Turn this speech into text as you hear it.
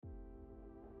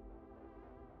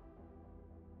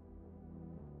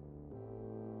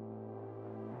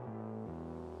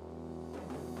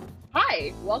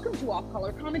Hi, welcome to Off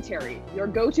Color Commentary, your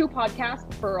go-to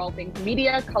podcast for all things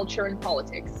media, culture, and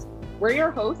politics. We're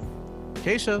your hosts,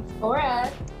 Keisha, Laura,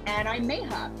 and I'm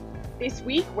Mayha. This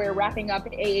week, we're wrapping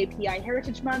up AAPI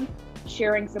Heritage Month,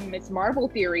 sharing some Miss Marvel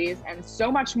theories, and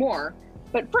so much more.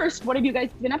 But first, what have you guys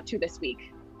been up to this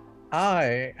week?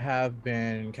 I have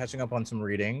been catching up on some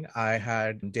reading. I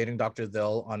had Dating Dr.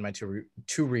 Dill on my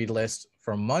to-read list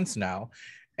for months now.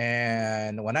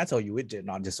 And when I tell you, it did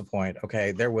not disappoint.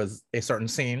 Okay, there was a certain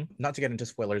scene, not to get into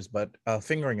spoilers, but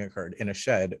fingering occurred in a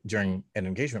shed during an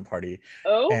engagement party.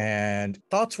 Oh? And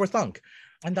thoughts were thunk.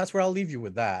 And that's where I'll leave you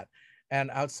with that.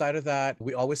 And outside of that,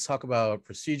 we always talk about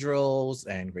procedurals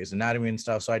and Grey's Anatomy and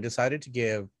stuff. So I decided to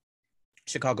give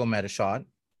Chicago Med a shot.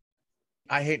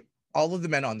 I hate all of the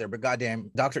men on there, but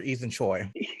goddamn, Dr. Ethan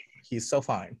Choi, he's so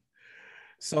fine.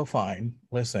 So fine.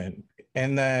 Listen.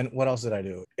 And then what else did I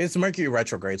do? It's Mercury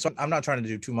retrograde. So I'm not trying to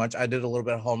do too much. I did a little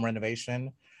bit of home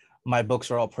renovation. My books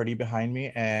are all pretty behind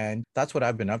me. And that's what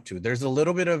I've been up to. There's a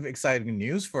little bit of exciting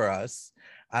news for us.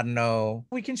 I don't know.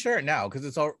 We can share it now because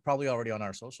it's probably already on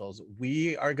our socials.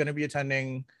 We are going to be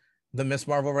attending the Miss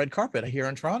Marvel red carpet here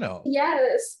in Toronto.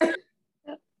 Yes.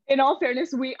 In all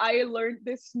fairness, I learned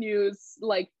this news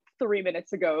like 3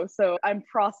 minutes ago, so I'm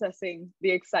processing the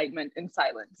excitement in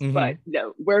silence. But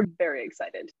no, we're very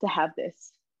excited to have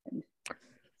this.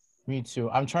 Me too.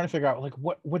 I'm trying to figure out like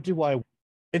what do I?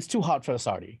 It's too hot for a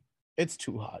sardi. It's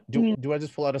too hot. Do I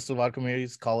just pull out a Slovakia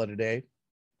communities, call it a day?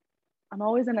 I'm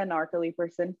always an anarchally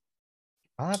person.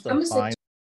 I'll have to find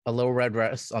a little red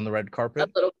dress on the red carpet.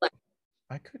 A little black.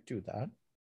 I could do that.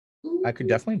 I could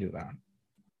definitely do that.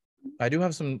 I do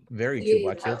have some very cute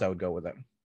black heels that would go with it.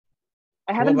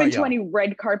 I haven't been to any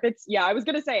red carpets. Yeah, I was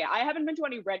going to say, I haven't been to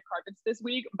any red carpets this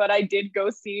week, but I did go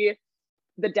see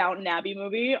the Downton Abbey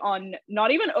movie on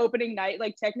not even opening night.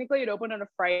 Like technically it opened on a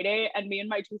Friday and me and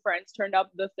my two friends turned up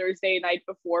the Thursday night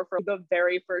before for the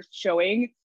very first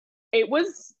showing. It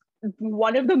was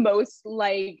one of the most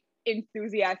like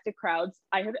enthusiastic crowds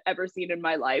I have ever seen in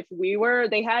my life.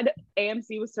 They had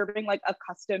AMC was serving like a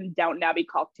custom Downton Abbey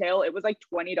cocktail. It was like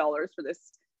 $20 for this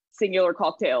singular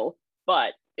cocktail,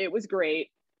 but it was great.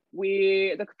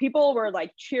 The people were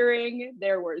like cheering,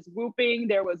 there was whooping,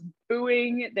 there was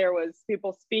booing, there was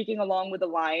people speaking along with the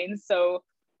lines. So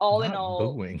all in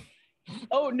all, booing.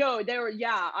 Oh no,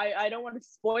 I don't want to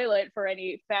spoil it for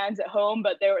any fans at home,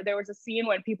 but there was a scene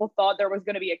when people thought there was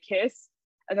going to be a kiss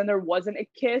and then there wasn't a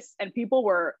kiss and people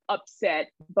were upset,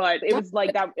 but it was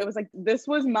like that. It was like, this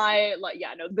was my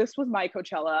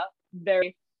Coachella.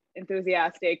 Very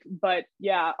enthusiastic, but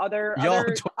yeah,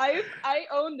 I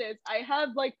own this. I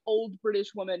have like old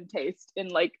British woman taste in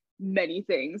like many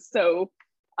things. So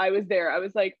I was there. I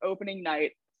was like opening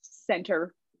night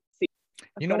center seat.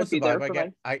 You know what's the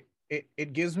vibe I get?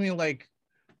 It gives me like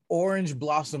orange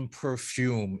blossom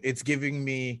perfume. It's giving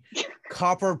me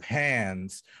copper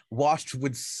pans washed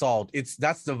with salt.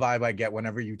 That's the vibe I get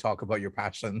whenever you talk about your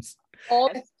passions.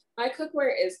 My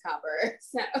cookware is copper.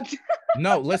 So.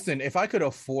 No, listen, if I could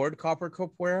afford copper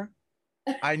cookware,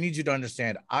 I need you to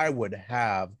understand I would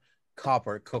have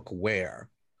copper cookware.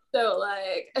 So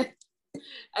like,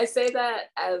 I say that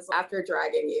as after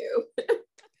dragging you.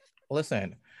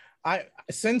 Listen,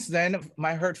 since then,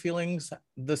 my hurt feelings,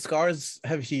 the scars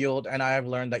have healed, and I have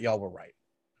learned that y'all were right.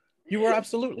 You were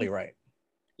absolutely right.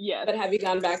 Yeah. But have you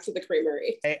gone back to the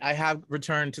creamery? I have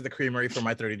returned to the creamery for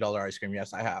my $30 ice cream.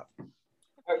 Yes, I have.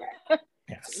 Okay.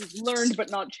 Yes. Learned but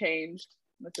not changed.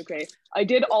 That's okay. I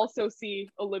did also see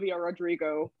Olivia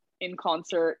Rodrigo in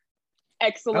concert.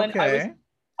 Excellent. Okay.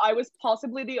 I was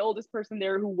possibly the oldest person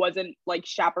there who wasn't like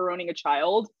chaperoning a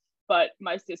child, but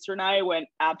my sister and I went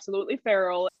absolutely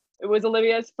feral. It was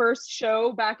Olivia's first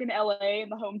show back in LA in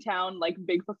the hometown, like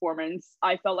big performance.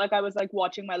 I felt like I was like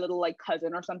watching my little like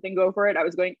cousin or something go for it. I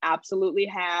was going absolutely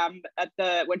ham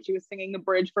when she was singing the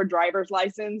bridge for Driver's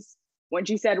License. When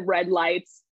she said red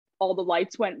lights, all the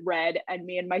lights went red and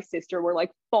me and my sister were like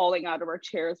falling out of our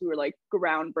chairs. We were like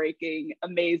groundbreaking,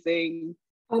 amazing,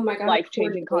 oh my God,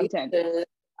 life-changing content.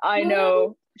 I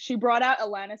know. She brought out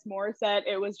Alanis Morissette.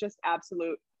 It was just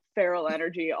absolute feral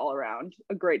energy all around.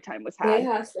 A great time was had.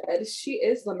 Yeah, said she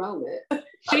is the moment.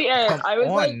 She is. I was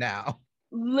like, now.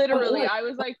 Literally, I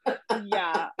was like,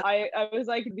 yeah. I was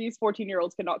like, these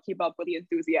 14-year-olds cannot keep up with the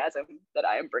enthusiasm that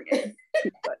I am bringing.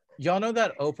 But y'all know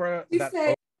that Oprah?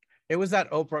 It was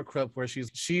that Oprah clip where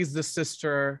she's the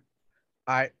sister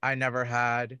I never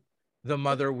had, the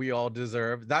mother we all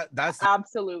deserve. That's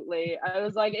absolutely. I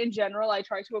was like, in general, I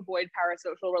try to avoid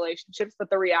parasocial relationships, but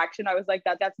the reaction, I was like,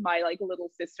 that's my like little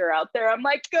sister out there. I'm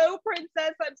like, go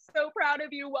princess! I'm so proud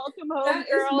of you. Welcome home,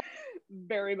 girl.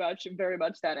 very much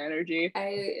that energy.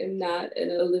 I am not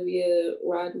an Olivia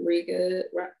Rodrigo.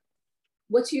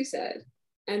 What you said.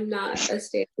 I'm not a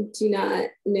stan. Do not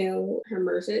know her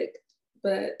music,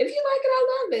 but if you like it, I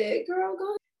love it, girl.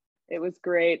 Go. It was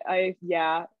great.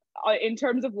 In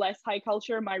terms of less high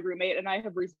culture, my roommate and I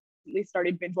have recently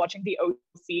started binge watching The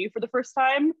OC for the first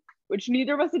time, which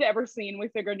neither of us had ever seen. We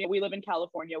figured, we live in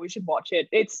California, we should watch it.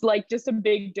 It's like just a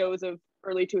big dose of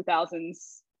early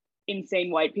 2000s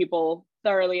insane white people,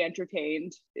 thoroughly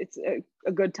entertained. It's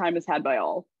a good time is had by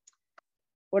all.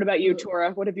 What about you,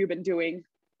 Tora? What have you been doing?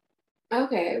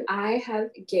 Okay, I have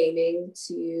gaming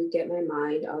to get my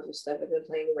mind off of stuff. I've been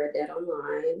playing Red Dead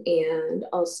Online, and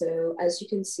also, as you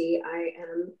can see, I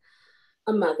am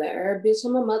a mother. Bitch,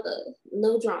 I'm a mother.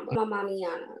 No drama.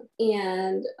 Mamiana.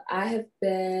 And I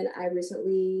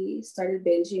recently started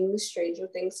binging Stranger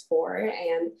Things 4,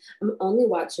 and I'm only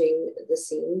watching the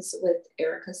scenes with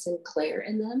Erica Sinclair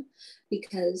in them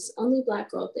because only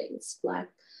Black girl things. Black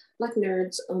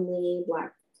nerds only,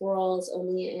 Black girls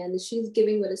only, and she's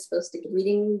giving what is supposed to be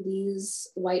reading these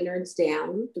white nerds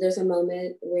down. There's a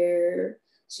moment where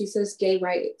she says gay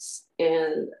rights,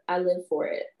 and I live for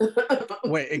it.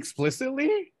 Wait,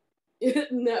 explicitly?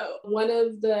 No, one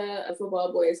of the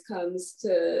football boys comes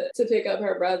to pick up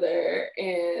her brother,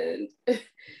 and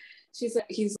she's like,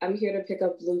 I'm here to pick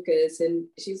up Lucas, and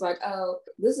she's like, oh,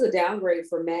 this is a downgrade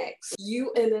for Max.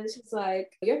 And then she's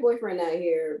like, your boyfriend not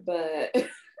here, but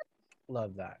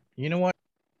love that. You know what?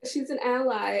 She's an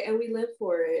ally, and we live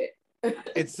for it.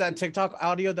 It's that TikTok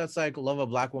audio that's like, love a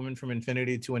Black woman from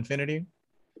infinity to infinity.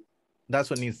 That's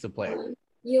what needs to play.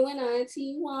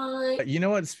 UNITY. You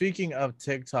know what? Speaking of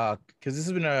TikTok, because this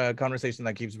has been a conversation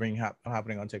that keeps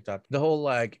happening on TikTok. The whole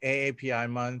like AAPI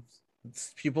month,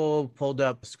 people pulled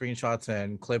up screenshots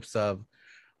and clips of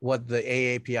what the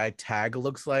AAPI tag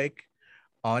looks like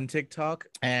on TikTok.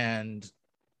 And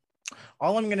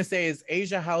all I'm going to say is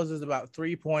Asia houses about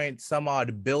 3 point some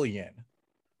odd billion,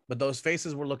 but those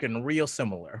faces were looking real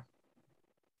similar.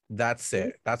 That's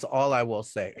it. That's all I will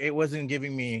say. It wasn't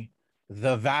giving me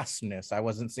the vastness. I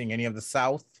wasn't seeing any of the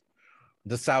South,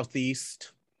 the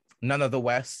Southeast, none of the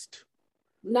West.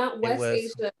 Not West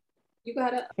Asia. You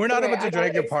gotta. We're not about to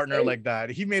drag your partner like that.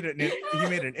 He made an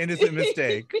innocent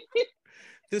mistake.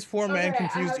 This poor man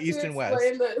confused East and West.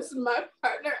 This. My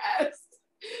partner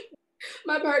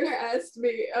asked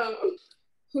me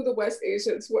who the West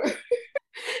Asians were,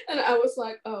 and I was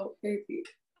like, "Oh, baby,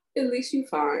 at least you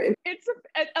fine."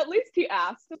 At least he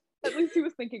asked. At least he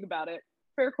was thinking about it.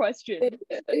 Fair question.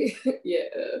 Yeah.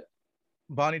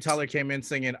 Bonnie Tyler came in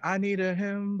singing, I need a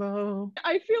himbo.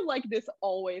 I feel like this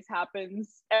always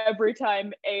happens every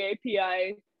time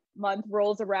AAPI month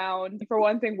rolls around. For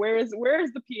one thing, where is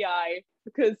the PI?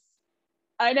 Because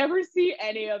I never see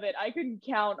any of it. I can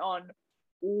count on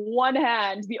one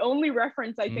hand. The only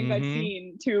reference I think I've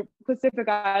seen to Pacific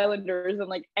Islanders and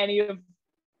like any of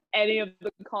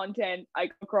the content I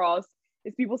come across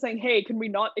is people saying, hey, can we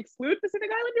not exclude Pacific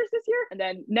Islanders this year? And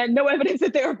then no evidence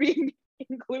that they are being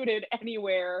included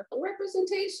anywhere.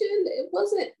 Representation, it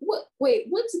wasn't,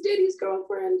 what's Diddy's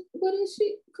girlfriend? What is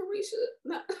she?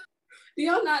 Carisha? Do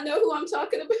y'all not know who I'm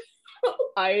talking about?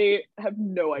 I have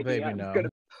no idea. Baby, no.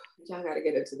 Y'all gotta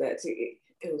get into that too.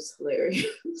 It was hilarious.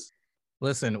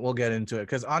 Listen, we'll get into it.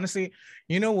 Because honestly,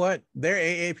 you know what? Their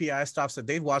AAPI stops that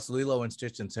they've watched Lilo and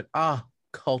Stitch and said,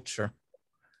 culture.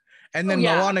 And then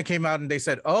Moana came out and they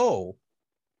said, a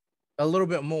little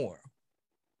bit more.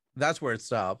 That's where it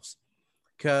stops.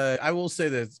 Because I will say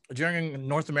this, during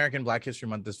North American Black History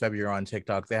Month this February on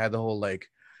TikTok, they had the whole like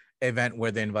event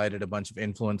where they invited a bunch of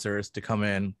influencers to come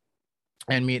in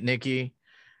and meet Nikki,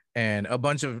 and a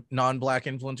bunch of non-Black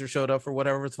influencers showed up for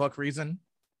whatever the fuck reason.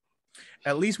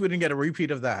 At least we didn't get a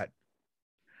repeat of that.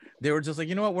 They were just like,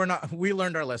 you know what? We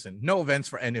learned our lesson. No events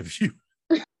for any of you.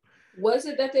 Was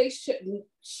it that they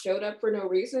showed up for no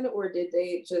reason, or did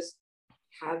they just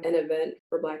have an event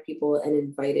for Black people and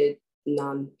invited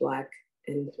non-Black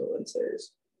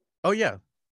influencers? Oh yeah,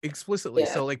 explicitly.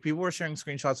 So like people were sharing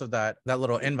screenshots of that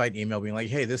little invite email being like,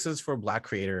 hey, this is for Black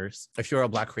creators. If you're a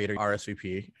Black creator,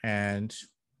 RSVP. And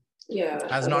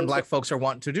as non-Black folks are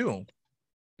wont to do,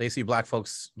 they see Black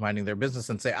folks minding their business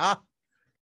and say,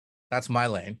 that's my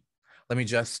lane. Let me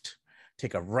just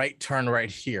take a right turn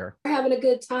right here. We're having a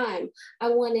good time. I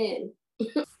want in.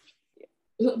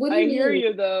 What do you mean? Hear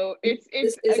you though. It's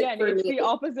again, it's the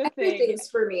opposite thing. Everything's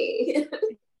for me.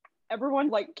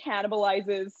 Everyone like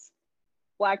cannibalizes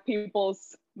Black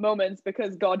people's moments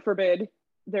because God forbid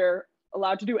they're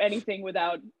allowed to do anything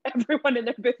without everyone in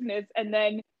their business. And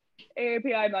then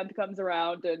AAPI month comes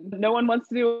around and no one wants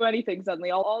to do anything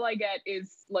suddenly. All I get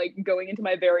is like going into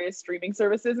my various streaming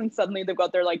services and suddenly they've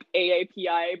got their like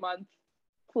AAPI month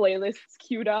playlists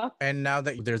queued up. And now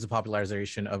that there's a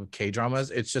popularization of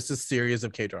K-dramas, it's just a series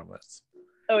of K-dramas.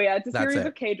 Oh yeah, it's a series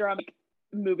of K-drama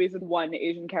movies with one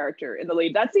Asian character in the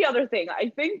lead. That's the other thing.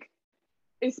 I think,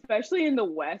 especially in the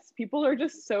West, people are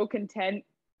just so content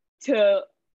to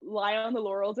lie on the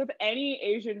laurels of any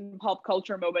Asian pop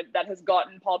culture moment that has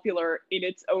gotten popular in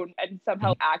its own and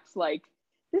somehow acts like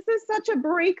this is such a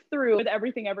breakthrough with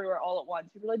Everything Everywhere All at Once.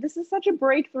 People are like, this is such a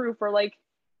breakthrough for like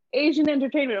Asian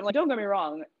entertainment. I'm like, don't get me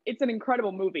wrong, it's an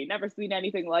incredible movie. Never seen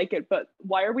anything like it. But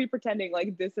why are we pretending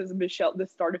like this is the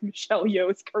start of Michelle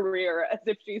Yeoh's career, as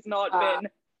if she's not been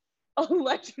a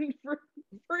legend for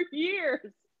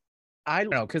years? I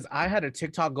don't know, because I had a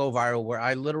TikTok go viral where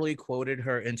I literally quoted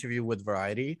her interview with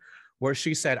Variety, where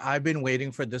she said, I've been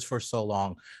waiting for this for so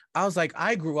long. I was like,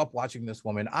 I grew up watching this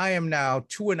woman. I am now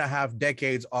 2.5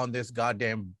 decades on this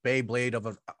goddamn Beyblade of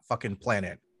a fucking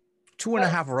planet.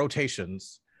 2.5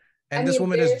 rotations. And this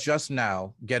woman is just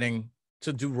now getting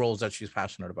to do roles that she's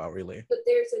passionate about, really. But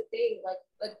there's a thing,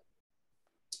 like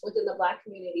within the Black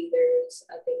community, there's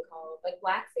a thing called like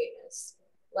Black famous.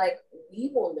 Like,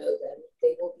 we will know them.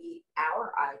 They will be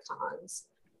our icons.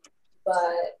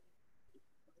 But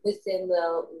within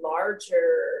the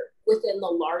larger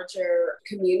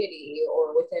community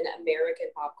or within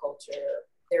American pop culture,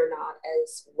 they're not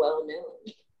as well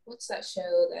known. What's that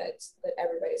show that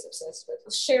everybody's obsessed with?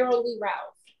 Cheryl Lee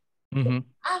Ralph. Mm-hmm.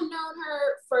 I've known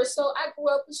her I grew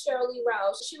up with Cheryl Lee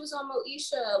Ralph. She was on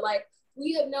Moesha. Like,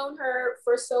 we have known her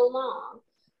for so long.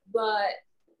 But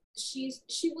she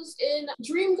was in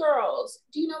Dreamgirls.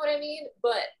 Do you know what I mean?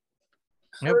 But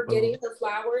her getting her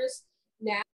flowers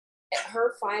now,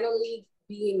 her finally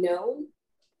being known,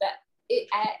 that it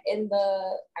in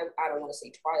the I don't want to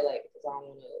say Twilight because I don't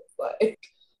want to but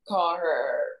call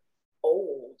her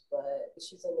old, but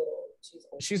she's old.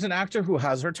 She's an actor who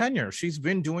has her tenure. She's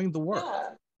been doing the work.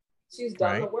 Yeah, she's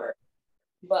done the work.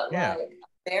 But like,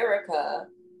 America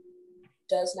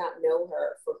does not know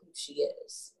her for who she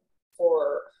is,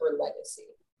 for her legacy.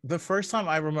 The first time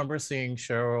I remember seeing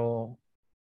Cheryl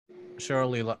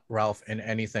Lee Ralph in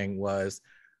anything was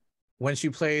when she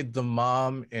played the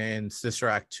mom in Sister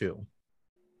Act 2.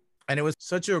 And it was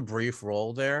such a brief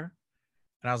role there.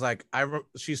 And I was like,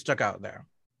 she stuck out there.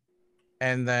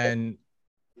 And then...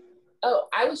 Oh,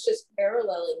 I was just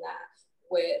paralleling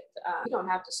that with, you don't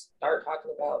have to start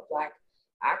talking about Black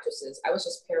actresses. I was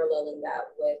just paralleling that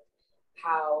with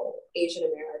how Asian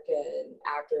American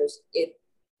actors,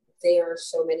 there are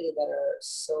so many that are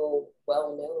so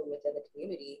well known within the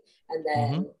community. And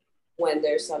then when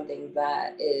there's something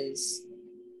that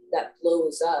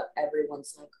blows up,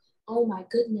 everyone's like, oh my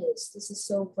goodness, this is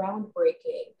so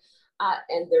groundbreaking.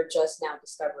 And they're just now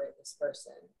discovering this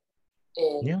person.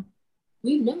 And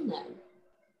we've known them.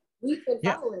 We've been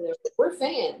following them. We're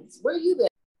fans. Where you been?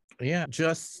 Yeah,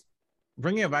 just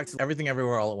bringing it back to Everything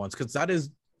Everywhere All at Once, because that is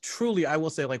truly, I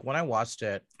will say, like, when I watched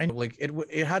it, and like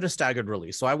it had a staggered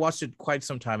release. So I watched it quite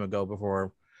some time ago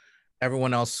before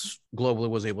everyone else globally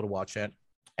was able to watch it.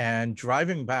 And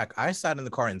driving back, I sat in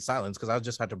the car in silence because I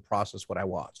just had to process what I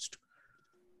watched.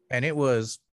 And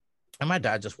my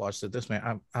dad just watched it. This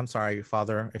man, I'm sorry,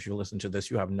 Father, if you listen to this,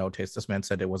 you have no taste. This man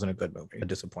said it wasn't a good movie, a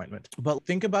disappointment. But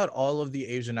think about all of the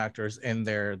Asian actors in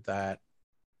there, that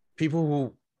people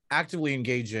who actively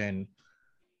engage in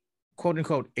quote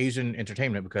unquote Asian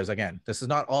entertainment, because again, this is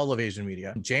not all of Asian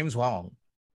media. James Wong,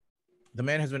 the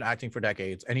man has been acting for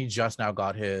decades and he just now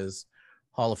got his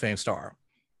Hall of Fame star.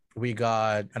 We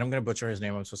got, and I'm going to butcher his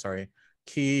name, I'm so sorry,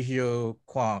 Ki Hyo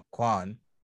Kwan,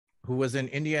 who was in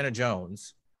Indiana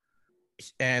Jones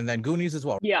and then Goonies as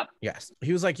well. Yeah. Yes.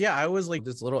 He was like, yeah, I was like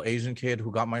this little Asian kid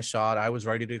who got my shot. I was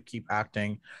ready to keep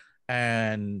acting.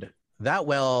 And that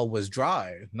well was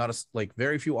dry. Like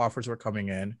very few offers were coming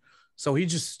in. So he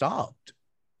just stopped.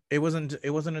 It wasn't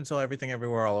until Everything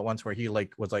Everywhere All at Once where he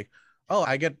like was like, oh,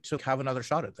 I get to have another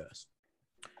shot at this.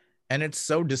 And it's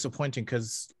so disappointing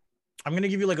because I'm going to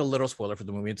give you like a little spoiler for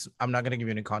the movie. I'm not going to give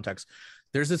you any context.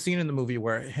 There's a scene in the movie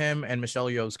where him and Michelle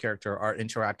Yeoh's character are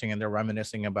interacting and they're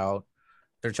reminiscing about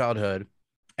their childhood.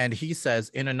 And he says,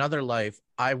 in another life,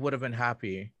 I would have been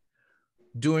happy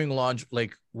doing laundry,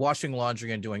 like washing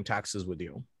laundry and doing taxes with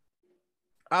you.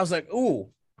 I was like, ooh,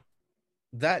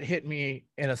 that hit me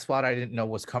in a spot I didn't know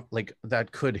was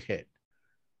that could hit.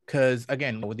 Because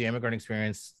again, with the immigrant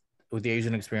experience, with the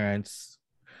Asian experience,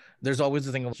 there's always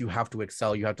the thing of you have to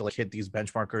excel, you have to like hit these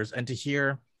benchmarkers. And to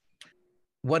hear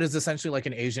what is essentially like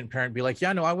an Asian parent be like,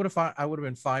 yeah, no, I would have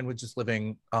been fine with just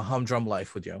living a humdrum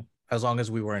life with you as long as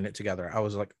we were in it together. I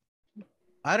was like,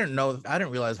 I didn't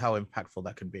realize how impactful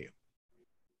that could be.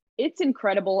 It's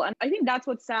incredible. And I think that's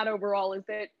what's sad overall is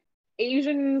that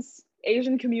Asian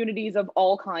communities of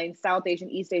all kinds, South Asian,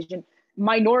 East Asian,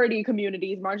 minority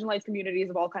communities, marginalized communities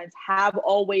of all kinds have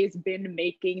always been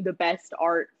making the best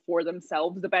art for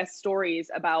themselves. The best stories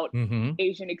about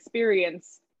Asian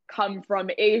experience come from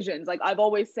Asians. Like I've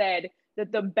always said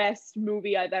that the best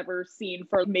movie I've ever seen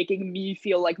for making me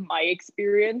feel like my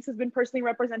experience has been personally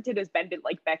represented is Bend It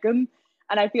Like Beckham.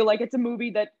 And I feel like it's a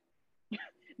movie that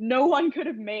no one could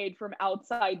have made from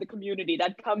outside the community.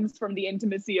 That comes from the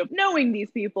intimacy of knowing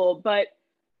these people. But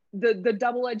the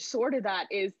double-edged sword of that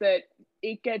is that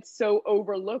it gets so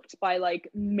overlooked by like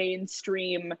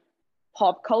mainstream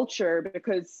pop culture,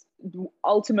 because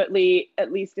ultimately,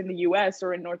 at least in the US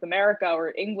or in North America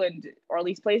or England or all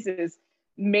these places,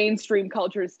 mainstream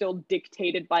culture is still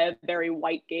dictated by a very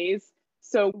white gaze.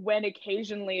 So when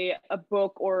occasionally a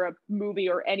book or a movie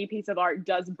or any piece of art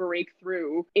does break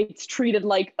through, it's treated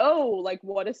like, oh, like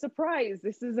what a surprise.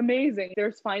 This is amazing.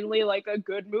 There's finally like a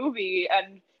good movie.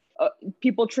 And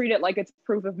people treat it like it's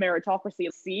proof of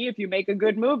meritocracy. See, if you make a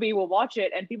good movie, we'll watch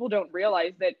it. And people don't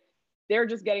realize that they're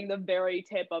just getting the very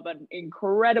tip of an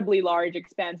incredibly large,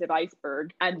 expansive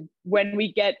iceberg. And when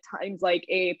we get times like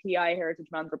AAPI, Heritage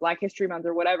Month, or Black History Month,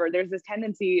 or whatever, there's this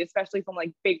tendency, especially from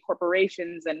like big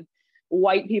corporations and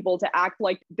white people, to act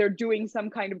like they're doing some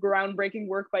kind of groundbreaking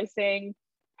work by saying,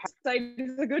 Parasite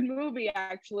is a good movie,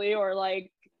 actually, or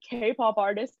like K-pop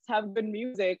artists have good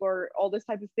music, or all this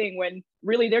type of thing, when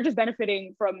really they're just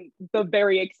benefiting from the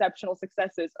very exceptional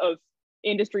successes of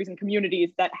industries and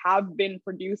communities that have been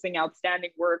producing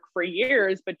outstanding work for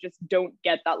years, but just don't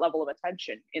get that level of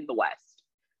attention in the West.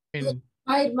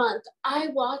 Pride Month, I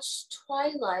watched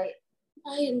Twilight.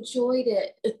 I enjoyed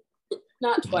it.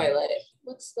 Not Twilight.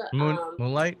 What's the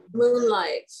Moonlight?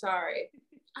 Moonlight, sorry.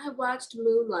 I watched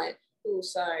Moonlight. Oh,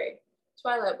 sorry.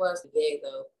 Twilight was gay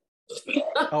though.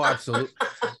 Oh, absolutely.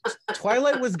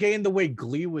 Twilight was gay in the way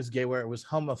Glee was gay, where it was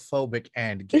homophobic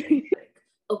and gay.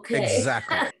 Okay.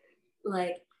 Exactly.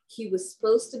 Like, he was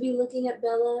supposed to be looking at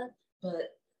Bella,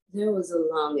 but there was a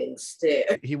longing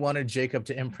stare. He wanted Jacob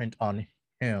to imprint on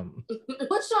him.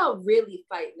 What y'all really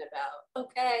fighting about?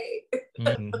 Okay.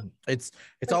 It's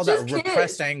all that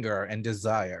repressed anger and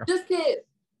desire. Just kids.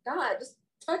 God, just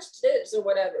touch tips or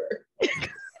whatever.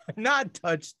 Not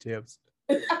touch tips.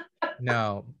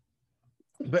 No.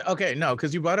 But okay, no,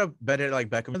 because you brought up Bend It Like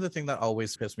Beckham. Another thing that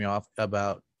always pissed me off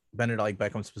about Bend It Like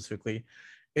Beckham specifically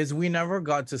is we never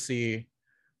got to see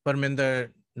Parminder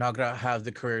Nagra have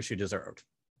the career she deserved.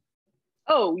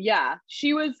 Oh yeah,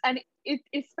 she was, and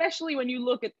especially when you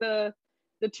look at the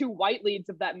two white leads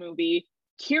of that movie,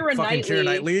 Keira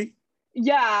Knightley,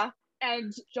 yeah,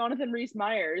 and Jonathan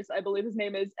Rhys-Meyers, I believe his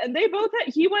name is, and they both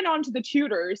he went on to the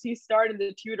Tudors. He starred in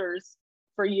the Tudors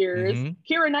for years.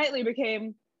 Keira Knightley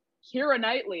became Keira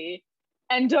Knightley.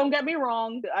 And don't get me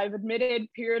wrong, I've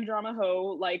admitted period drama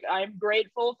hoe. Like, I'm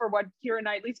grateful for what Keira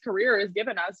Knightley's career has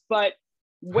given us, but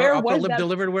where her was that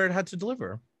delivered where it had to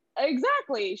deliver?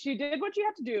 Exactly. She did what she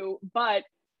had to do, but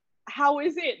how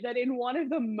is it that in one of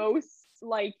the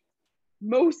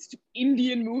most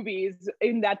Indian movies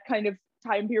in that kind of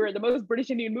time period, the most British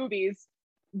Indian movies,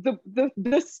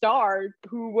 the star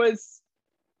who was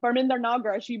Parminder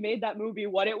Nagra, she made that movie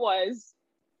what it was,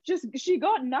 she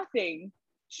got nothing.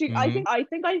 I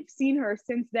think I've seen her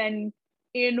since then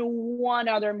in one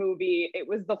other movie. It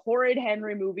was the Horrid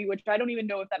Henry movie, which I don't even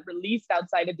know if that released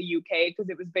outside of the UK, because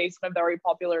it was based on a very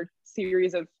popular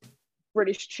series of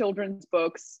British children's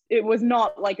books. It was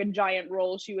not like a giant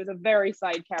role. She was a very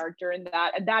side character in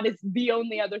that. And that is the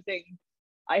only other thing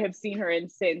I have seen her in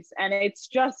since. And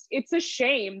it's a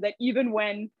shame that even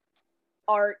when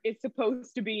art is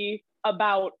supposed to be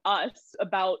about us,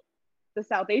 about the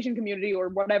South Asian community or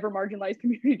whatever marginalized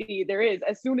community there is,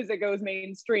 as soon as it goes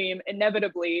mainstream,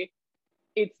 inevitably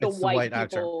it's the white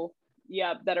people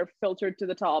that are filtered to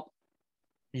the top.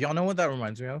 Y'all know what that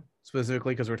reminds me of,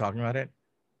 specifically because we're talking about it?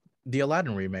 The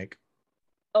Aladdin remake.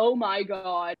 Oh my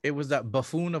god. It was that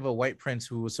buffoon of a white prince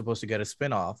who was supposed to get a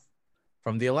spin-off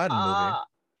from the Aladdin movie.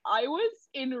 I was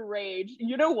enraged.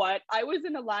 You know what? I was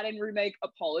an Aladdin remake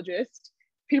apologist.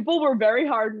 People were very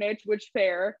hard on it, which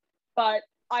fair, but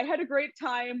I had a great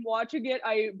time watching it.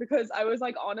 Because I was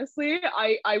like, honestly,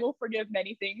 I will forgive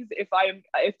many things if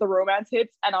the romance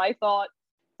hits. And I thought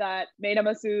that Maina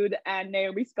Masood and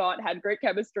Naomi Scott had great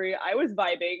chemistry. I was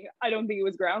vibing. I don't think it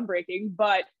was groundbreaking,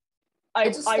 but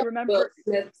I remember Will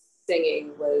Smith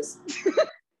singing was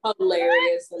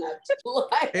hilarious enough to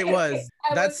like. It was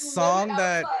that song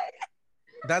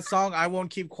that song, I Won't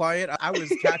Keep Quiet. I was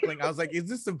cackling. I was like, is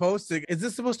this supposed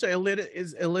to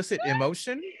elicit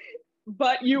emotion?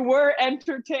 but you were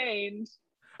entertained.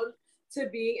 To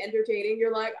being entertaining,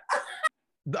 you're like,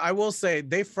 I will say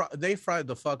they fried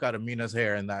the fuck out of Mina's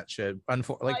hair in that shit.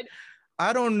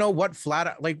 I don't know what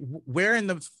where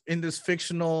in this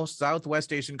fictional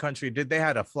Southwest Asian country did they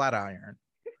had a flat iron?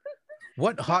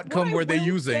 What hot comb were they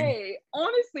using?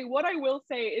 Honestly, what I will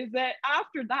say is that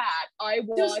after that, I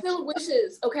watched. There's still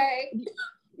wishes, okay?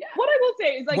 Yeah. What I will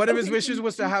say is one of his wishes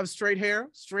was to have straight hair,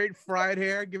 straight fried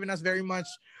hair, giving us very much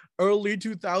early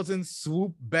 2000s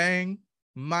swoop bang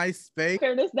MySpace.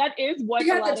 Fairness, that is what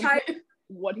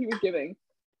what he was giving.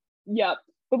 Yep.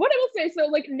 But what I will say, so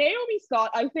like Naomi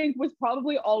Scott, I think was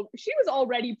probably she was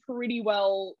already pretty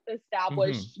well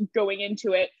established going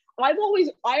into it. I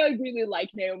really like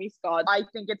Naomi Scott. I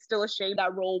think it's still a shame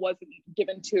that role wasn't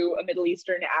given to a Middle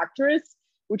Eastern actress,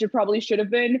 which it probably should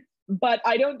have been. But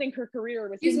I don't think her career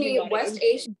was. West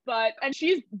Asian. And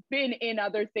she's been in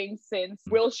other things since.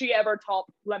 Will she ever top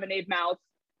Lemonade Mouth?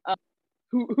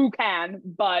 Who can?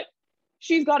 But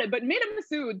she's got it. But Mina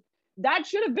Masood, that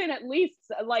should have been at least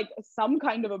like some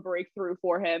kind of a breakthrough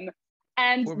for him.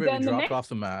 And then dropped off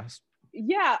the mask.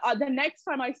 Yeah, the next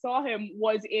time I saw him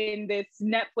was in this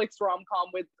Netflix rom-com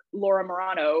with Laura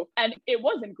Marano, and it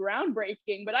wasn't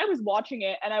groundbreaking, but I was watching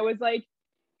it and I was like,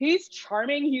 he's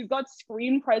charming, he's got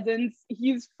screen presence,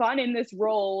 he's fun in this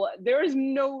role. There is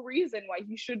no reason why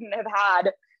he shouldn't have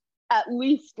had at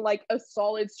least like a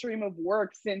solid stream of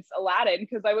work since Aladdin,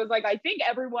 because I was like, I think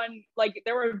everyone, like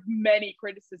there were many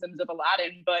criticisms of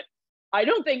Aladdin, but I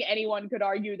don't think anyone could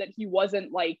argue that he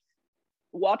wasn't like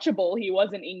watchable, he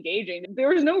wasn't engaging. There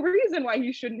was no reason why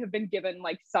he shouldn't have been given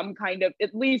like some kind of,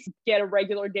 at least get a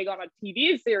regular gig on a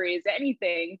TV series,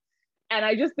 anything. And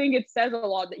I just think it says a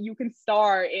lot that you can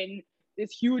star in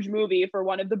this huge movie for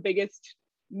one of the biggest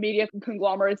media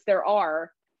conglomerates there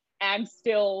are, and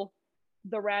still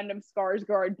the random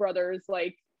Skarsgård brothers,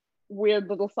 like weird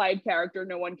little side character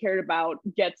no one cared about,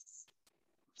 gets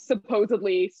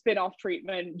supposedly spin-off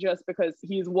treatment just because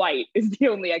he's white is the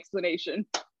only explanation.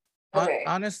 Okay.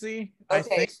 Honestly, I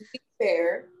think to be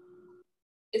fair,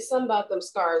 it's something about them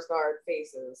Skarsgård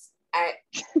faces. I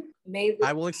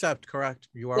will accept. Correct.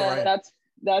 You are right.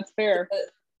 That's fair.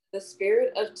 The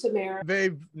spirit of Tamara.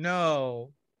 Babe,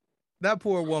 no, that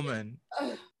poor woman.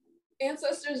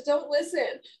 Ancestors, don't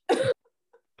listen.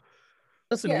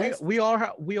 Listen, yes. we all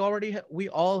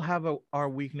have our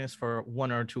weakness for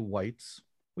one or two whites.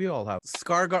 We all have.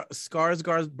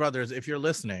 Skarsgård's brothers, if you're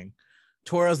listening,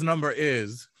 Tora's number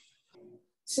is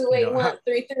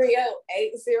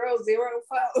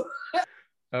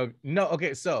 281-330-8004. No,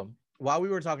 okay, so while we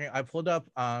were talking, I pulled up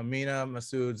Mina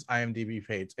Masood's IMDb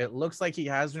page. It looks like he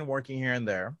has been working here and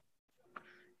there.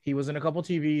 He was in a couple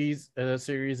TV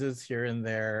series here and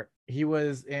there. He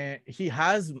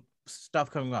has stuff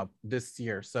coming up this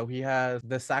year. So he has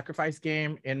The Sacrifice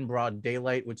Game in Broad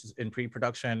Daylight, which is in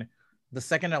pre-production. The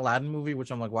second Aladdin movie,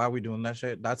 which I'm like, why are we doing that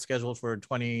shit? That's scheduled for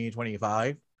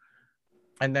 2025.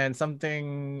 And then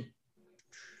something,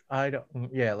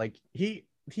 like he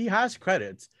has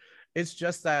credits. It's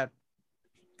just that,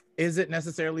 is it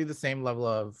necessarily the same level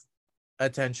of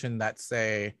attention that,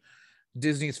 say,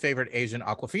 Disney's favorite Asian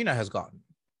Awkwafina has gotten?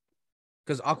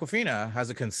 Because Awkwafina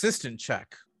has a consistent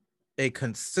check. That's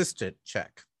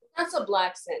a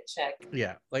black cent check.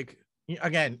 Yeah, like,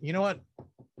 again, you know what?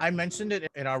 I mentioned it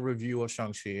in our review of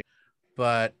Shang-Chi,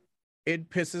 but it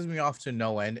pisses me off to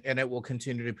no end, and it will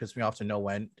continue to piss me off to no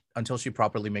end until she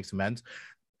properly makes amends.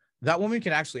 That woman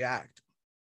can actually act.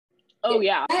 Oh,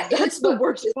 yeah. That's the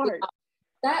worst part.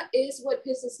 That is what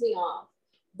pisses me off.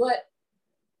 But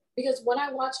because when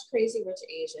I watched Crazy Rich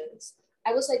Asians,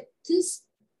 I was like,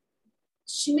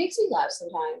 she makes me laugh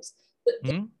sometimes. But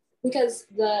because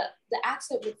the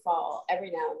accent would fall every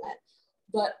now and then.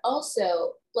 But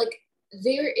also, like,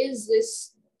 there is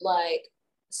this, like,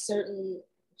 certain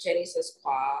je ne sais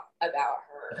quoi about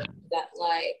her that,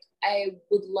 like, I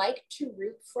would like to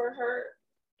root for her,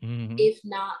 if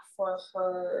not for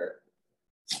her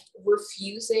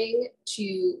refusing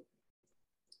to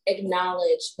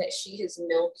acknowledge that she has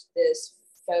milked this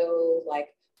faux,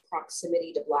 like,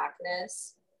 proximity to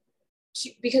blackness.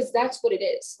 Because that's what it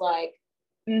is, like,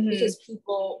 because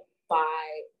people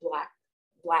buy black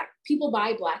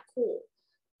cool,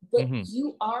 but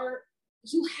you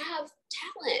have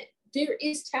talent. There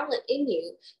is talent in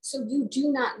you, so you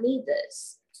do not need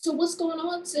this. So what's going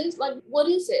on, sis? Like, what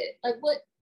is it? Like, what?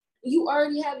 You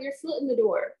already have your foot in the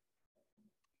door.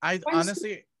 I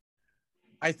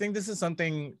think this is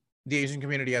something the Asian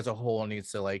community as a whole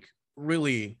needs to, like,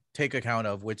 really take account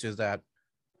of, which is that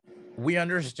we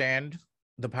understand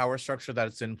the power structure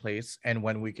that's in place and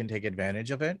when we can take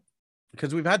advantage of it,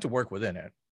 because we've had to work within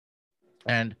it.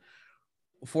 And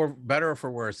for better or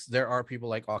for worse, there are people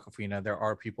like Awkwafina, there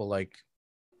are people like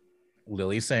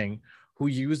Lily Singh who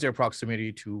use their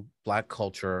proximity to Black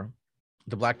culture,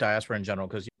 the Black diaspora in general,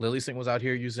 because Lily Singh was out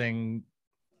here using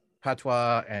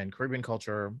patois and Caribbean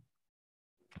culture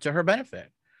to her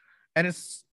benefit. And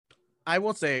it's, I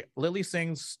will say, Lily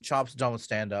Singh's chops don't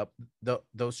stand up.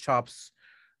 Those chops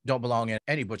don't belong in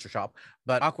any butcher shop.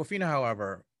 But Awkwafina,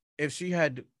 however, if she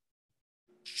had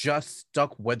just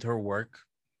stuck with her work,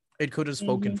 it could have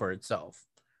spoken for itself.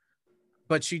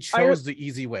 But she chose the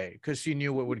easy way because she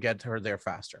knew it would get her there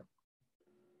faster.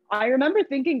 I remember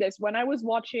thinking this when I was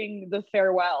watching The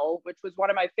Farewell, which was one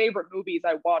of my favorite movies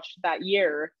I watched that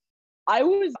year. I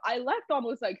left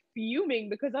almost like fuming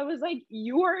because I was like,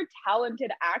 you are a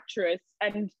talented actress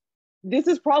and this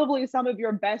is probably some of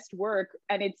your best work,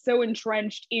 and it's so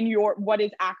entrenched in what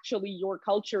is actually your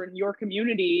culture and your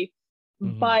community.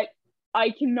 But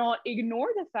I cannot ignore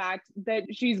the fact that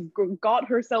she's got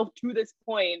herself to this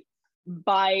point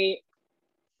by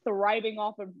thriving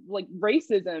off of like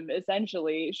racism.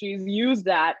 Essentially, she's used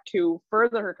that to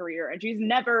further her career, and she's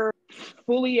never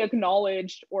fully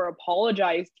acknowledged or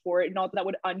apologized for it. Not that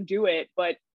would undo it,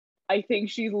 but I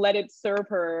think she's let it serve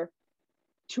her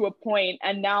to a point,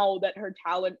 and now that her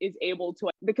talent is able to,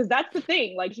 because that's the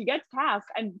thing, like she gets cast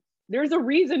and there's a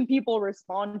reason people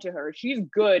respond to her. She's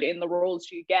good in the roles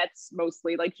she gets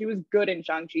mostly. Like she was good in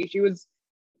Shang-Chi, she was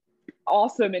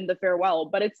awesome in The Farewell,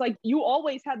 but it's like you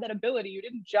always had that ability. You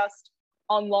didn't just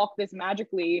unlock this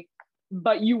magically,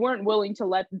 but you weren't willing to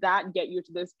let that get you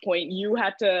to this point. You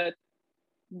had to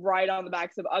ride on the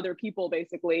backs of other people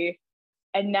basically,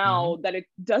 and now that it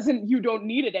doesn't, you don't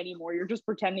need it anymore. You're just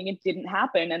pretending it didn't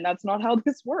happen, and that's not how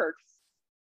this works.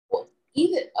 Well,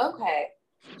 okay,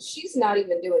 she's not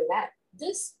even doing that.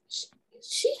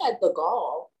 She had the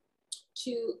gall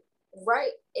to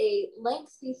write a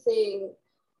lengthy thing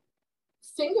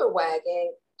finger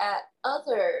wagging at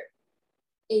other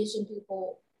Asian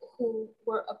people who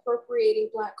were appropriating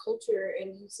Black culture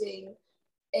and using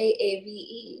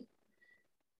AAVE.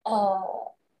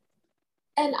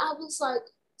 And I was like,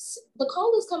 the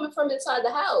call is coming from inside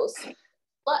the house.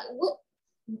 Like,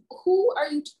 who are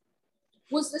you?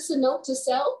 Was this a note to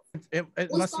self? It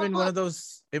must have been one of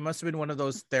those. It must have been one of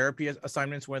those therapy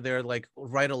assignments where they're like,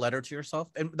 write a letter to yourself,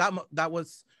 and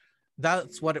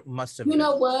that's what it must have been. You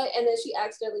know what? And then she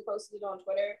accidentally posted it on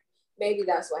Twitter. Maybe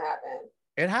that's what happened.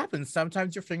 It happens.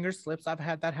 Sometimes your finger slips. I've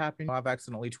had that happen. I've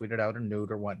accidentally tweeted out a nude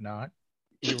or whatnot.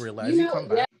 You realize you come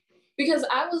back. Yeah. Because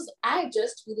I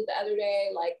just tweeted the other day,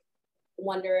 like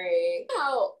wondering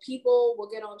how people will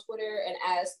get on Twitter and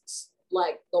ask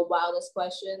like the wildest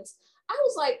questions. I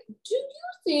was like, do you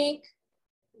think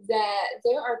that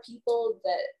there are people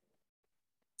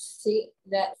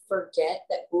that forget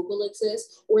that Google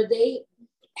exists, or they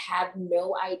have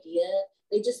no idea?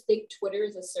 They just think Twitter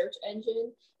is a search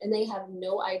engine, and they have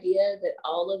no idea that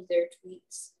all of their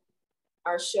tweets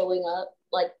are showing up,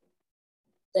 like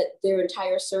that their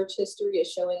entire search history is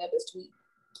showing up as tweets.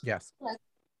 Yes. Like,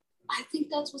 I think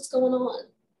that's what's going on.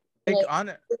 Like,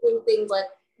 things like,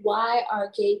 why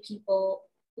are gay people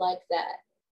like that?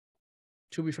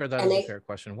 To be fair, that is a fair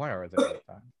question. Why are they like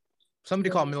that? Somebody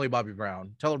call Millie Bobby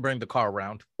Brown. Tell her to bring the car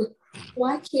around.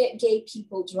 Why can't gay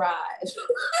people drive?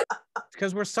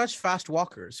 Because we're such fast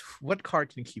walkers. What car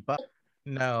can keep up?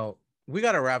 No, we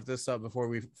got to wrap this up before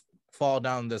we fall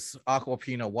down this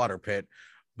Awkwafina water pit.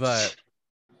 But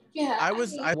yeah,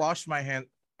 I washed my hand.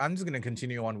 I'm just going to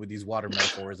continue on with these water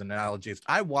metaphors and analogies.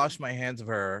 I washed my hands of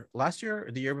her last year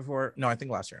or the year before. No, I think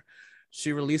last year.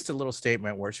 She released a little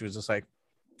statement where she was just like,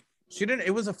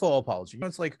 it was a full apology.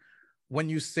 It's like when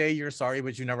you say you're sorry,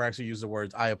 but you never actually use the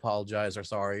words, I apologize or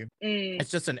sorry.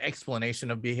 It's just an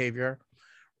explanation of behavior.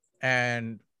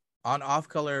 And on Off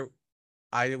Color,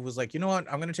 I was like, you know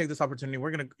what? I'm going to take this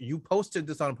opportunity. You posted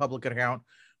this on a public account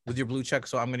with your blue check.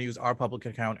 So I'm going to use our public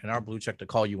account and our blue check to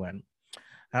call you in.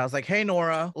 And I was like, hey,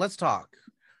 Nora, let's talk.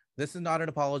 This is not an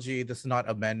apology. This is not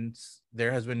amends.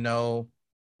 There's been no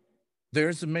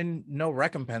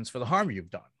recompense for the harm you've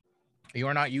done. You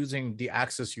are not using the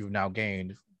access you've now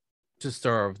gained to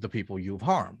serve the people you've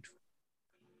harmed.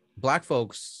 Black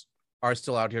folks are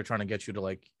still out here trying to get you to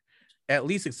like at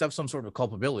least accept some sort of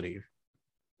culpability.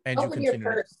 And open you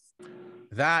continue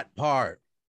that part.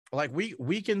 Like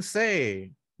we can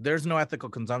say there's no ethical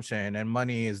consumption and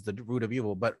money is the root of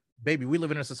evil, but baby, we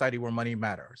live in a society where money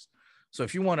matters. So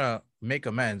if you want to make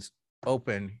amends,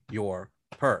 open your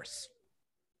purse.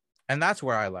 And that's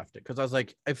where I left it. Because I was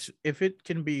like, if it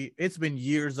can be, it's been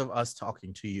years of us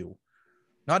talking to you,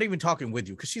 not even talking with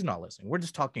you, because she's not listening. We're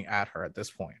just talking at her at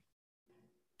this point.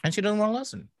 And she doesn't want to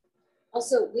listen.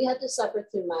 Also, we had to suffer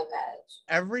through my veg.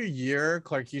 Every year,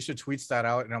 Clarkeisha tweets that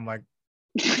out, and I'm like,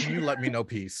 can you let me know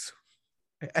peace?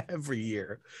 Every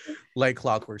year, like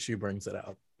clockwork, she brings it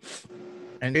out.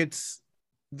 And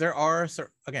there are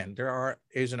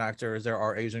Asian actors, there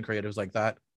are Asian creatives like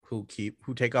that who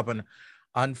take up an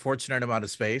unfortunate amount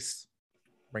of space,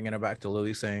 bringing it back to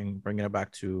Lily Singh, bringing it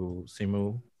back to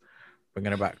Simu,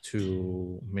 bringing it back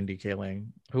to Mindy Kaling,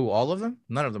 who all of them,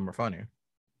 none of them are funny.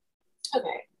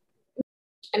 Okay.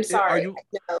 I'm sorry.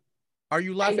 Are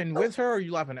you laughing with her or are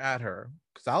you laughing at her?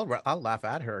 Because I'll laugh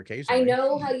at her occasionally. I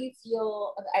know how you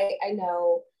feel. I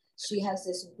know she has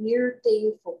this weird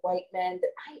thing for white men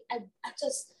that I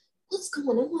just, what's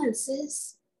going on,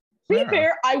 sis? To be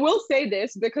fair, I will say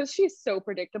this, because she's so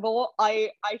predictable,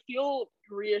 I feel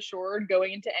reassured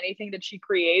going into anything that she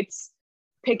creates,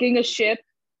 picking a ship,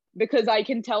 because I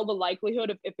can tell the likelihood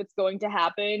of if it's going to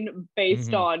happen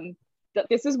based on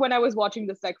this is when I was watching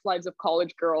The Sex Lives of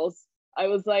College Girls. I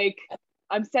was like,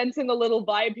 I'm sensing a little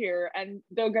vibe here, and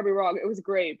don't get me wrong, it was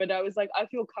great, but I was like, I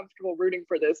feel comfortable rooting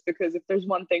for this, because if there's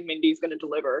one thing Mindy's going to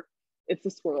deliver, it's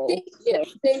a swirl.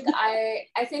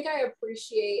 I think I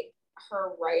appreciate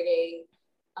her writing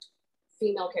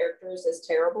female characters as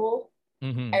terrible.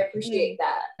 I appreciate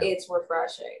that. It's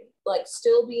refreshing. Like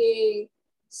still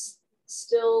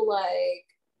like,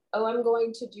 oh, I'm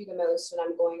going to do the most, and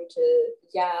I'm gonna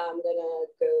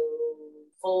go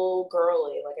full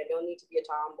girly. Like I don't need to be a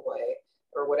tomboy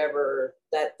or whatever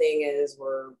that thing is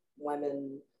where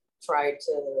women try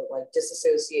to like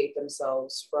disassociate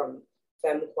themselves from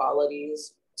femme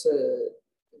qualities to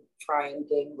try and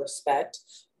gain respect,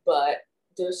 but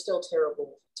they're still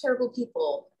terrible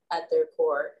people at their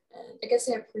core, and I guess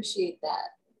I appreciate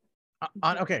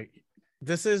that. Okay,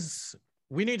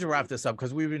 we need to wrap this up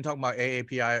because we've been talking about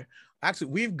AAPI. Actually,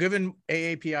 we've given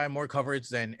AAPI more coverage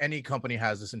than any company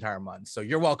has this entire month, so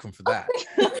you're welcome for that.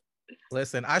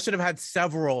 Listen, I should have had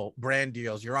several brand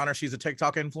deals. Your Honor, she's a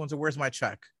TikTok influencer. Where's my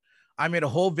check? I made a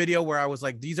whole video where I was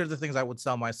like, these are the things I would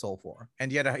sell my soul for, and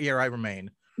yet here I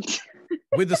remain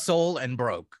with the soul and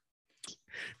broke.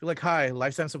 You're like, hi,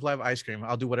 lifetime supply of ice cream.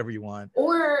 I'll do whatever you want.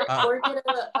 Or get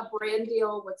a brand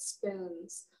deal with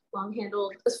spoons,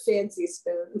 long-handled fancy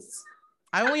spoons.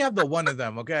 I only have the one of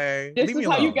them, okay? This is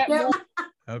how you get more.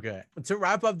 Okay. To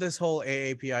wrap up this whole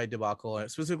AAPI debacle,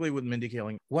 specifically with Mindy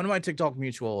Kaling, one of my TikTok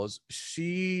mutuals,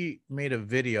 she made a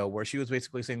video where she was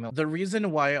basically saying that the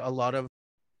reason why a lot of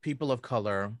people of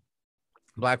color,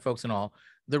 Black folks and all,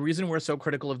 the reason we're so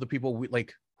critical of the people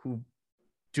who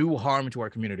do harm to our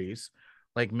communities,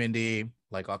 like Mindy,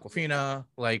 like Aquafina,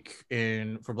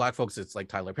 for Black folks, it's like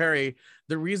Tyler Perry.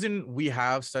 The reason we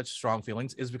have such strong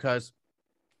feelings is because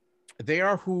they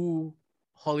are who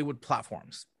Hollywood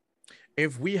platforms.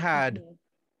 If we had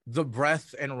the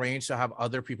breadth and range to have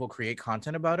other people create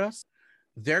content about us,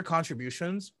 their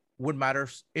contributions would matter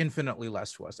infinitely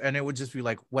less to us. And it would just be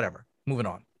like, whatever, moving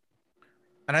on.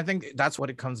 And I think that's what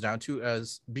it comes down to,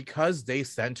 is because they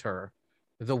center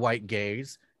the white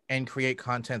gaze and create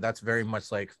content that's very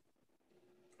much like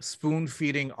spoon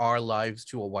feeding our lives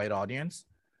to a white audience,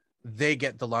 they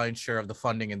get the lion's share of the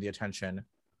funding and the attention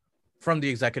from the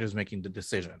executives making the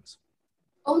decisions.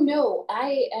 Oh no,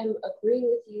 I am agreeing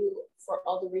with you for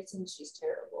all the reasons she's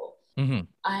terrible.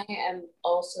 I am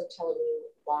also telling you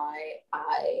why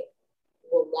I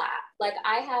will laugh. Like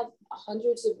I have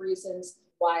hundreds of reasons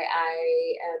why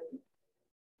I am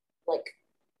like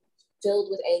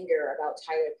filled with anger about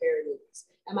Tyler Perry movies.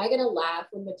 Am I gonna laugh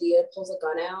when Medea pulls a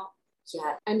gun out?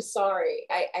 Yeah, I'm sorry.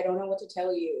 I don't know what to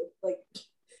tell you. Like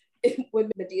when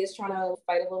Medea's trying to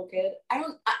fight a little kid,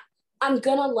 I'm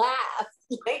gonna laugh.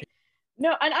 Like,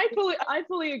 no, and I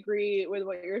fully agree with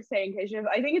what you're saying, Keisha.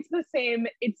 I think it's the same.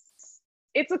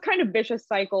 It's a kind of vicious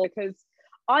cycle, because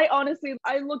I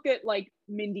look at like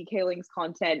Mindy Kaling's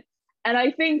content, and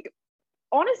I think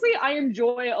honestly I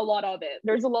enjoy a lot of it.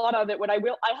 There's a lot of it when I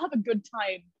have a good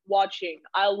time watching.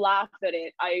 I'll laugh at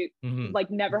it.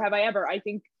 Like never have I ever. I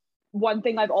think one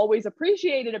thing I've always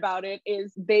appreciated about it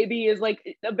is Baby is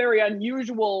like a very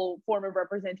unusual form of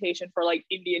representation for like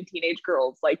Indian teenage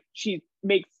girls. Like she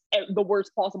makes the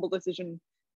worst possible decision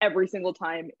every single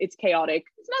time. It's chaotic.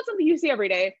 It's not something you see every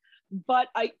day, but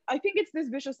I think it's this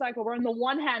vicious cycle where on the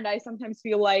one hand, I sometimes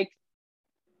feel like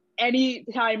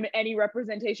anytime any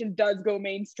representation does go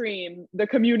mainstream, the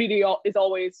community is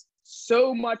always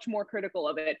so much more critical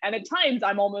of it. And at times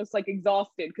I'm almost like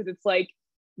exhausted, because it's like,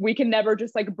 we can never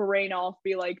just like brain off,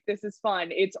 be like, this is fun.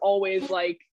 It's always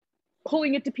like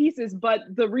pulling it to pieces. But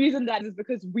the reason that is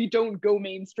because we don't go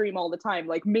mainstream all the time.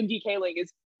 Like Mindy Kaling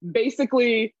is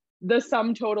basically the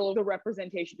sum total of the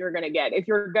representation you're going to get. If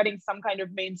you're getting some kind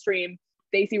of mainstream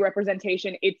Desi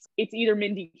representation, it's either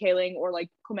Mindy Kaling or like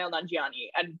Kumail Nanjiani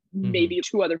and maybe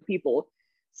two other people.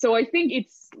 So I think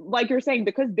it's like you're saying,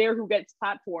 because they're who gets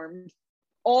platformed,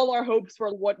 all our hopes for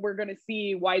what we're going to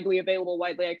see widely available,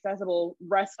 widely accessible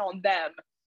rest on them.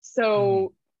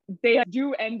 So they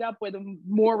do end up with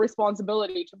more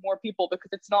responsibility to more people, because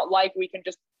it's not like we can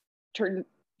just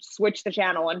switch the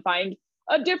channel and find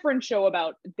a different show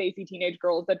about Desi teenage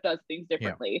girls that does things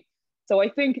differently. Yeah. So I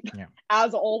think,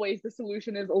 as always, the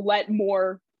solution is let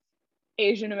more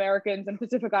Asian Americans and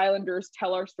Pacific Islanders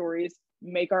tell our stories,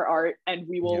 make our art, and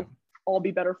we will all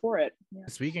be better for it. Yeah.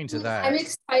 Speaking to that, I'm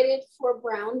excited for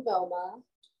Brown Velma.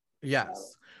 Yes.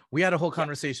 So. We had a whole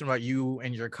conversation about you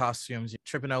and your costumes,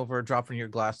 tripping over, dropping your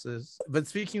glasses. But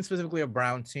speaking specifically of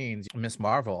brown teens, Miss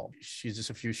Marvel, she's just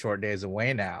a few short days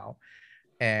away now.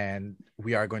 And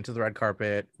we are going to the red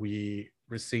carpet. We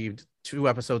received 2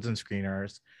 episodes and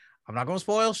screeners. I'm not going to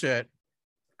spoil shit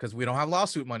because we don't have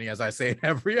lawsuit money, as I say in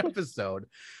every episode.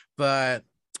 But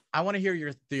I want to hear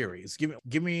your theories.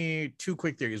 Give me 2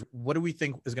 quick theories. What do we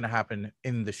think is going to happen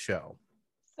in the show?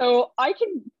 So I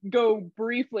can go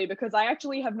briefly because I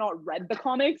actually have not read the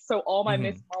comics. So all my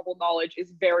Miss Marvel knowledge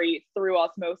is very through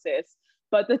osmosis.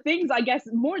 But the things, I guess,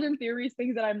 more than theories,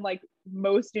 things that I'm like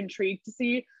most intrigued to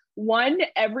see. One,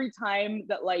 every time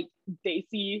that like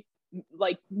Desi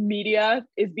like media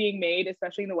is being made,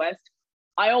 especially in the West,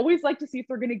 I always like to see if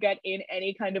they're going to get in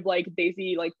any kind of like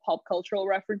Desi like pop cultural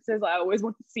references. I always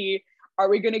want to see, are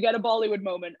we going to get a Bollywood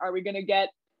moment? Are we going to get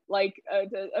like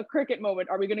a cricket moment?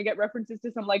 Are we going to get references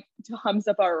to some like to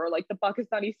Humsafar or like the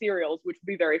Pakistani serials, which would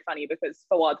be very funny because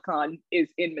Fawad Khan is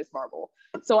in Miss Marvel.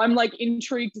 So I'm like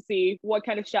intrigued to see what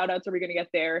kind of shout outs are we going to get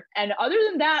there. And other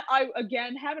than that, I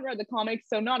again haven't read the comics,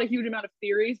 so not a huge amount of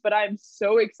theories, but I'm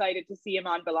so excited to see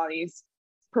Iman Vellani's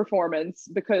performance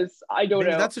because I don't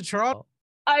know. That's a trial.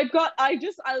 I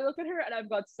look at her and I've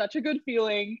got such a good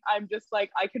feeling. I'm just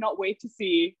like, I cannot wait to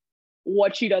see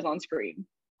what she does on screen.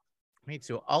 Me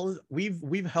too.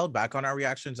 We've held back on our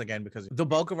reactions again because the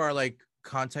bulk of our like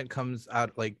content comes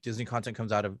out, like Disney content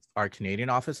comes out of our Canadian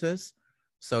offices.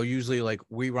 So usually like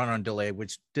we run on delay,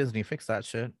 which Disney fixed that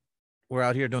shit. We're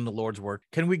out here doing the Lord's work.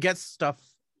 Can we get stuff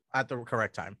at the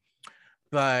correct time?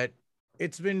 But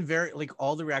it's been very like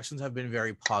all the reactions have been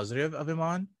very positive of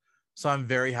Iman. So I'm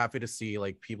very happy to see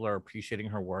like people are appreciating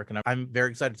her work, and I'm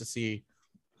very excited to see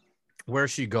where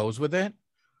she goes with it.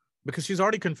 Because she's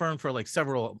already confirmed for like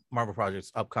several Marvel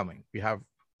projects upcoming. We have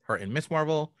her in Miss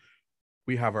Marvel.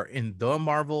 We have her in The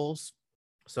Marvels.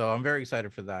 So I'm very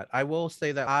excited for that. I will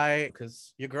say that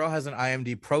because your girl has an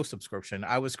IMDb Pro subscription,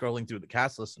 I was scrolling through the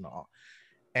cast list and all.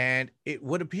 And it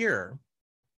would appear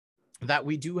that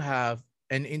we do have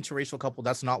an interracial couple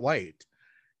that's not white.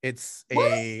 It's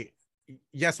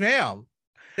yes, ma'am.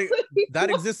 That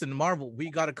exists in Marvel.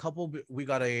 We got a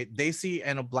Desi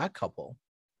and a black couple.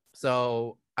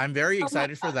 So I'm very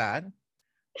excited for that.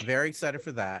 Very excited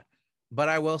for that. But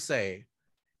I will say,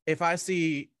 if I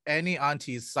see any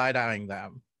aunties side-eyeing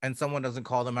them and someone doesn't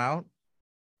call them out,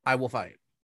 I will fight.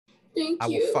 I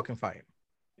will fucking fight.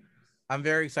 I'm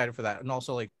very excited for that. And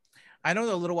also, like, I know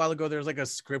that a little while ago, there was like a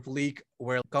script leak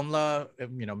where Kamala,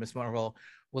 Miss Marvel,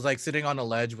 was like sitting on a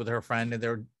ledge with her friend and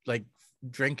they're like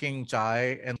drinking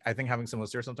chai and I think having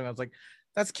samosa or something. I was like,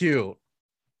 that's cute.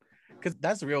 Because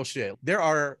that's real shit. There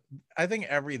are, I think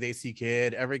every Desi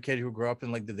kid, every kid who grew up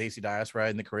in like the Desi diaspora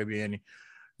in the Caribbean,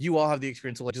 you all have the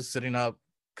experience of like just sitting up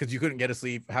because you couldn't get to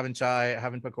sleep, having chai,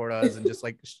 having pakoras, and just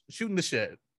like shooting the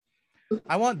shit.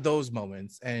 I want those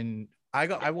moments. And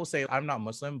I will say I'm not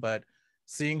Muslim, but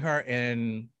seeing her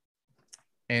in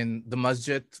the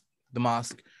masjid, the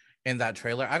mosque, in that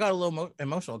trailer, I got a little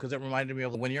emotional because it reminded me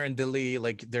of when you're in Delhi,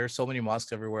 like there's so many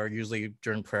mosques everywhere. Usually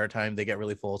during prayer time, they get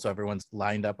really full. So everyone's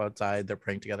lined up outside, they're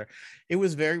praying together. It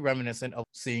was very reminiscent of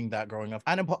seeing that growing up.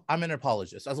 I'm an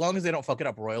apologist. As long as they don't fuck it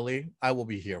up royally, I will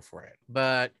be here for it.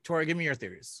 But Tori, give me your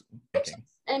theories.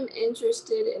 I'm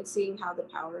interested in seeing how the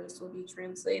powers will be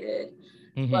translated.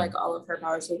 Like all of her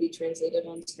powers will be translated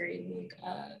on screen. Like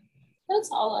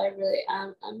that's all I really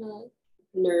am. I'm a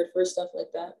nerd for stuff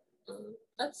like that.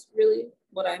 That's really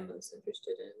what I'm most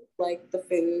interested in. Like the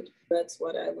food, that's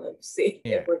what I love seeing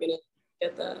if we're gonna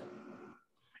get that.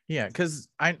 Yeah, because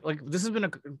this has been a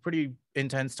pretty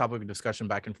intense topic of discussion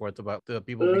back and forth about the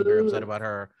people being very upset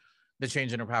about the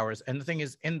change in her powers. And the thing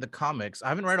is, in the comics, I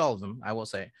haven't read all of them, I will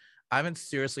say. I haven't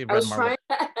seriously read Marvel.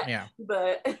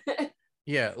 But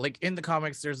yeah, like in the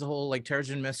comics, there's the whole like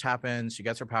Terrigen Mist happens, she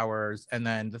gets her powers, and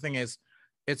then the thing is,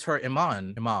 it's her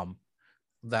imam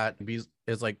that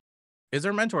is like, is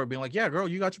her mentor being like, yeah, girl,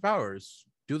 you got your powers.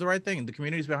 Do the right thing. The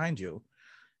community's behind you.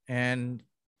 And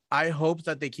I hope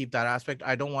that they keep that aspect.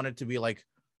 I don't want it to be like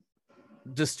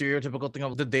the stereotypical thing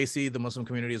of the Desi, the Muslim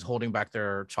community is holding back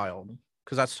their child,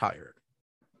 because that's tired.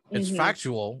 It's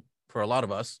factual for a lot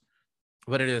of us,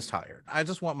 but it is tired. I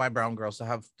just want my brown girls to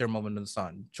have their moment in the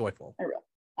sun, joyful.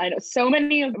 I know so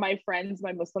many of my friends,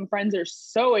 my Muslim friends, are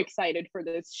so excited for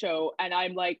this show. And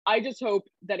I'm like, I just hope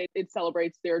that it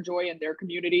celebrates their joy and their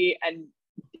community. And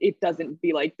it doesn't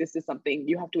be like this is something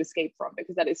you have to escape from,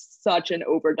 because that is such an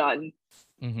overdone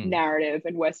narrative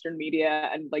in Western media.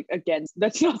 And like, again,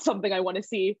 that's not something I want to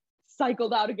see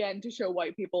cycled out again to show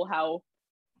white people how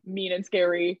mean and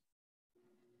scary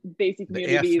Desi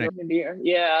communities are in India.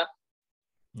 Yeah.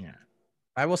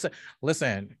 I will say,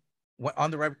 listen,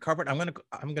 on the red carpet, I'm gonna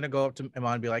go up to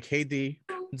Iman and be like, "Hey D,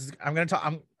 I'm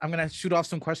gonna shoot off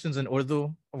some questions in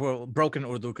Urdu, well, broken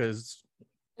Urdu, because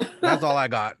that's all I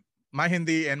got. My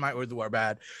Hindi and my Urdu are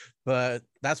bad, but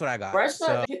that's what I got. Brush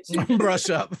up. Is it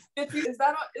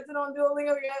on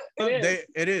Duolingo yet?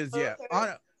 It is. Yeah.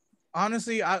 Okay.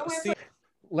 Honestly,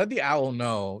 let the owl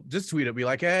know. Just tweet it. Be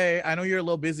like, hey, I know you're a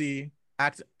little busy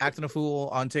acting a fool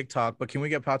on TikTok, but can we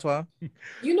get patois?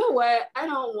 You know what? I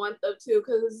don't want them to,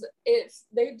 because if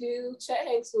they do, Chet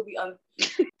Hanks will be on.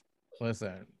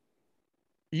 Listen,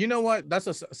 you know what? That's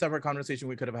a separate conversation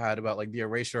we could have had about like the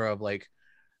erasure of like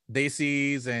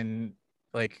Desis and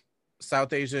like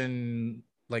South Asian,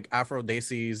 like Afro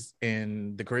Desis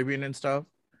in the Caribbean and stuff.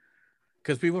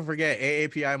 Because people forget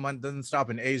AAPI month doesn't stop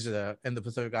in Asia and the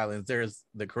Pacific Islands. There's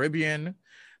the Caribbean.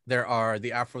 There are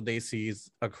the Afro Desis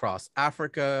across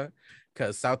Africa,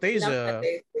 because South Asia,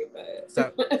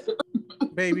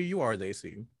 baby, you are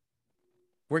Desi.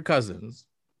 We're cousins.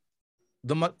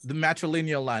 The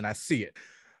matrilineal line, I see it.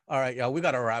 All right, y'all, we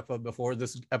got to wrap up before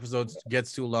this episode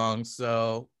gets too long.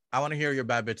 So I want to hear your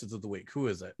bad bitches of the week. Who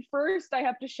is it? First, I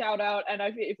have to shout out, and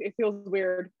it feels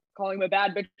weird calling him a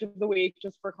bad bitch of the week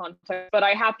just for context, but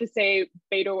I have to say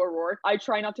Beto O'Rourke. I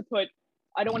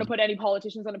don't want to put any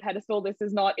politicians on a pedestal. This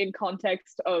is not in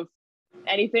context of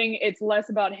anything. It's less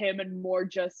about him and more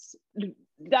just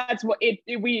that's what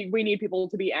we need people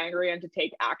to be angry and to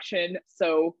take action.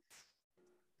 So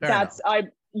I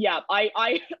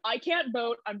can't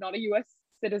vote. I'm not a US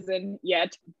citizen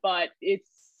yet, but it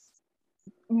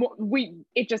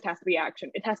just has to be action.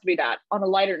 It has to be that. On a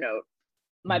lighter note,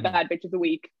 my bad bitch of the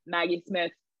week, Maggie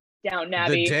Smith, Downton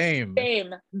Abbey.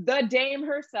 The dame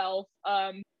herself.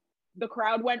 The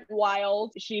crowd went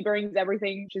wild. She brings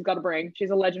everything she's got to bring. She's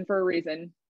a legend for a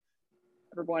reason.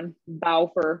 Everyone,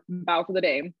 bow for the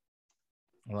dame.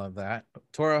 I love that.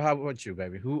 Tora, how about you,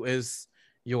 baby? Who is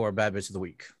your bad bitch of the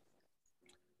week?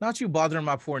 Not you bothering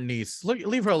my poor niece.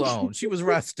 Leave her alone. She was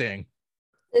resting.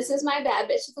 This is my bad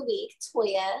bitch of the week,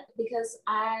 Toya, because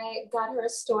I got her a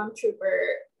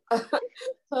stormtrooper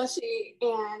plushie,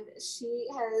 and she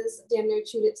has damn near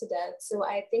chewed it to death. So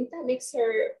I think that makes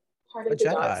her part of the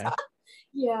dark side.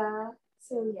 Yeah.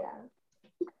 So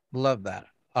yeah. Love that.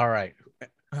 All right.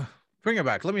 Bring her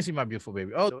back. Let me see my beautiful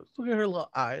baby. Oh, look at her little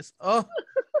eyes. Oh,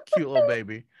 cute little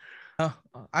baby.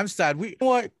 I'm sad.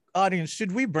 What audience,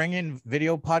 should we bring in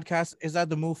video podcasts? Is that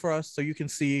the move for us, so you can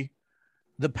see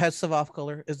the pets of Off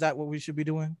Color? Is that what we should be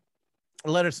doing?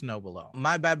 Let us know below.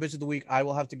 My bad bitch of the week, I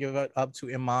will have to give it up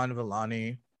to Iman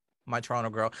Vellani, my Toronto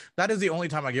girl. That is the only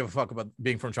time I give a fuck about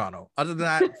being from Toronto. Other than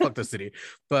that, fuck the city.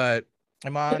 But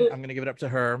Iman, I'm gonna give it up to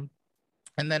her.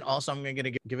 And then also I'm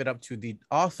gonna give it up to the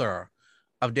author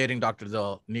of Dating Dr.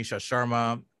 Dill, Nisha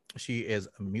Sharma. She is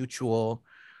a mutual.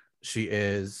 She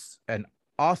is an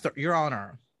author. Your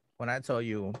Honor, when I tell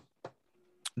you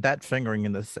that fingering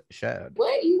in the shed.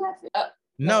 What you have?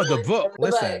 No, the book.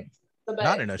 Listen,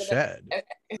 not in a shed.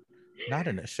 Okay. Not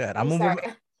in a shed. I'm moving.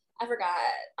 I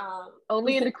forgot.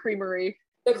 Only in the creamery.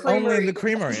 Only in the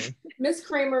creamery. Miss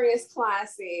Creamery is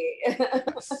classy.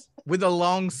 With a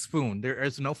long spoon. There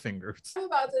is no fingers. I'm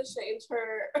about to change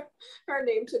her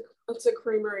name to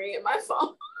Creamery in my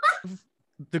phone.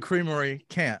 The Creamery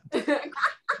can't.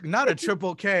 Not a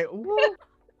triple K. Ooh.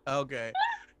 Okay.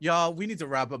 Y'all, we need to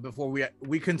wrap up before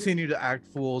we continue to act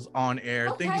fools on air.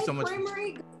 Okay, thank you so much.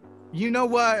 Creamery. You know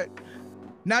what?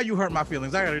 Now you hurt my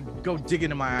feelings. I gotta go dig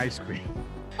into my ice cream.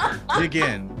 Dig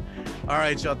in. All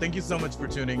right, y'all. Thank you so much for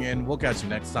tuning in. We'll catch you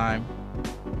next time.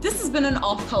 This has been an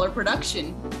Off Color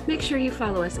production. Make sure you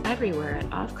follow us everywhere at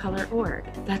offcolor.org.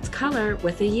 That's color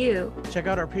with a U. Check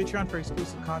out our Patreon for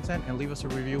exclusive content and leave us a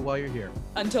review while you're here.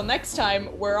 Until next time,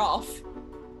 we're off.